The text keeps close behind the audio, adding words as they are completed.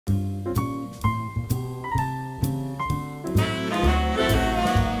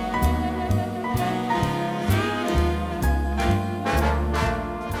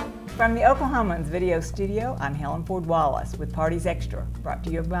From the Oklahomans Video Studio, I'm Helen Ford Wallace with Parties Extra, brought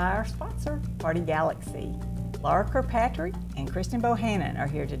to you by our sponsor, Party Galaxy. Laura Kirkpatrick and Kristen Bohanon are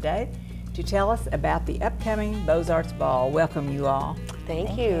here today to tell us about the upcoming Beaux Arts Ball. Welcome you all.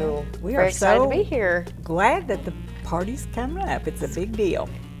 Thank you. We Very are excited so to be here. Glad that the party's coming up. It's a big deal.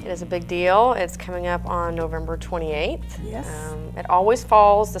 It is a big deal. It's coming up on November 28th. Yes. It always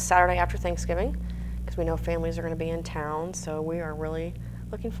falls the Saturday after Thanksgiving because we know families are going to be in town, so we are really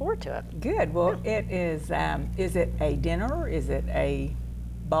looking forward to it. Good. Well, it is it a dinner? Is it a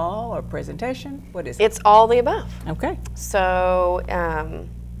ball or presentation? What is it? It's all the above. Okay. So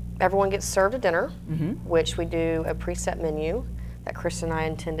everyone gets served a dinner, which we do a preset menu that Chris and I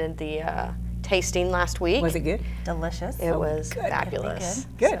attended the tasting last week. Was it good? Delicious. It was good. fabulous.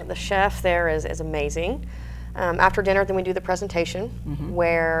 Good. So the chef there is amazing. After dinner, then we do the presentation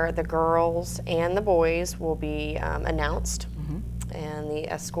where the girls and the boys will be announced, and the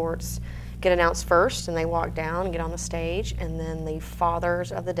escorts get announced first, and they walk down and get on the stage, and then the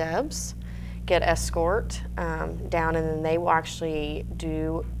fathers of the Debs get escort down, and then they will actually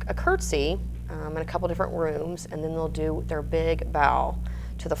do a curtsy in a couple different rooms, and then they'll do their big bow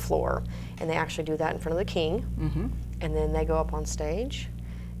to the floor, and they actually do that in front of the king, and then they go up on stage,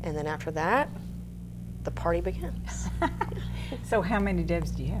 and then after that, the party begins. So how many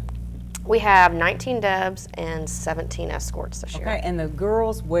Debs do you have? We have 19 Debs and 17 escorts this year. Okay, and the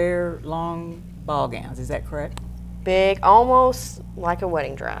girls wear long ball gowns, is that correct? Big, almost like a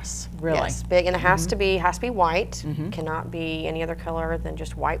wedding dress. Really? Yes, big, and it has to be white. Cannot be any other color than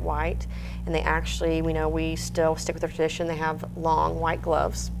just white. And they actually, we still stick with the tradition. They have long white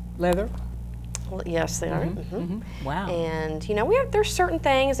gloves. Leather? Well, yes, they are. Wow. And there's certain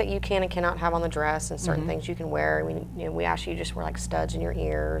things that you can and cannot have on the dress, and certain things you can wear. We ask you to just wear like studs in your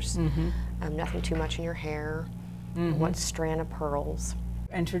ears, nothing too much in your hair, one strand of pearls.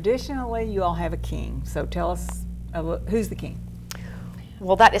 And traditionally, you all have a king. So tell us, who's the king?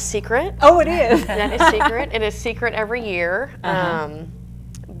 Well, that is secret. Oh, it is. That is secret. It is secret every year,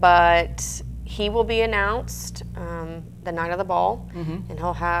 but he will be announced the night of the ball, and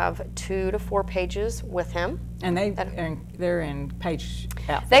he'll have 2 to 4 pages with him. And they're in page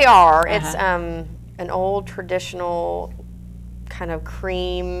outfits. They are. It's an old traditional kind of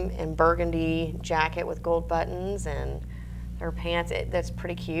cream and burgundy jacket with gold buttons and their pants. That's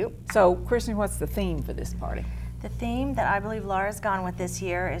pretty cute. So, Kristen, what's the theme for this party? The theme that I believe Laura's gone with this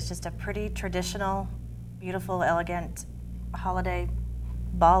year is just a pretty traditional, beautiful, elegant holiday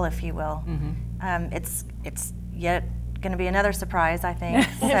ball, if you will. It's yet going to be another surprise, I think.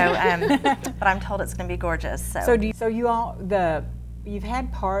 So, but I'm told it's going to be gorgeous. So you've had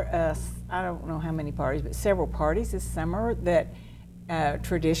I don't know how many parties, but several parties this summer that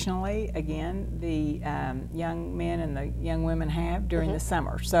traditionally, again, the young men and the young women have during the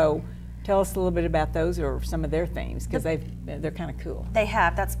summer. So tell us a little bit about those or some of their themes, because they're kind of cool. They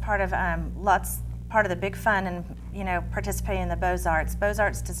have. That's part of part of the big fun and participating in the Beaux Arts. Beaux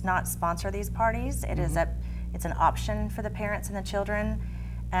Arts does not sponsor these parties. It is it's an option for the parents and the children.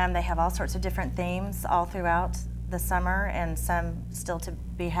 They have all sorts of different themes all throughout the summer, and some still to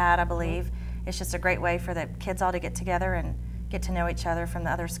be had, I believe. It's just a great way for the kids all to get together and get to know each other from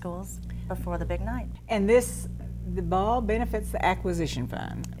the other schools before the big night. And the ball benefits the acquisition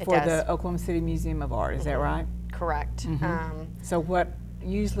fund for the Oklahoma City Museum of Art. Is that right? Correct. So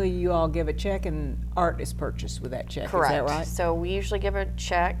usually you all give a check and art is purchased with that check. Correct. Is that right? So we usually give a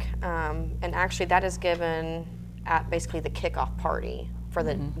check, and actually that is given at basically the kickoff party for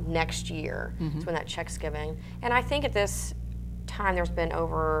the next year. It's when that check's given. And I think at this time there's been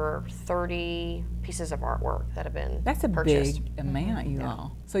over 30 pieces of artwork that have been That's a purchased. big amount, you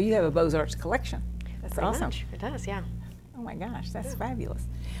all. So you have a Beaux Arts collection. That's Pretty awesome. much. It does, yeah. Oh my gosh, that's fabulous.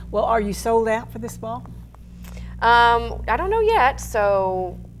 Well, are you sold out for this ball? I don't know yet.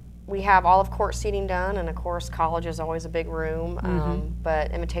 So we have all of court seating done, and of course college is always a big room,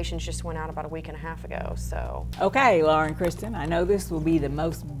 but invitations just went out about a week and a half ago. So okay, Laura and Kristen, I know this will be the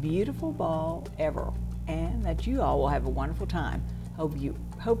most beautiful ball ever, and that you all will have a wonderful time.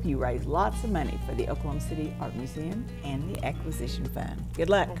 Hope you raise lots of money for the Oklahoma City Art Museum and the Acquisition Fund. Good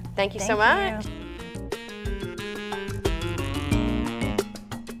luck. thank you so much.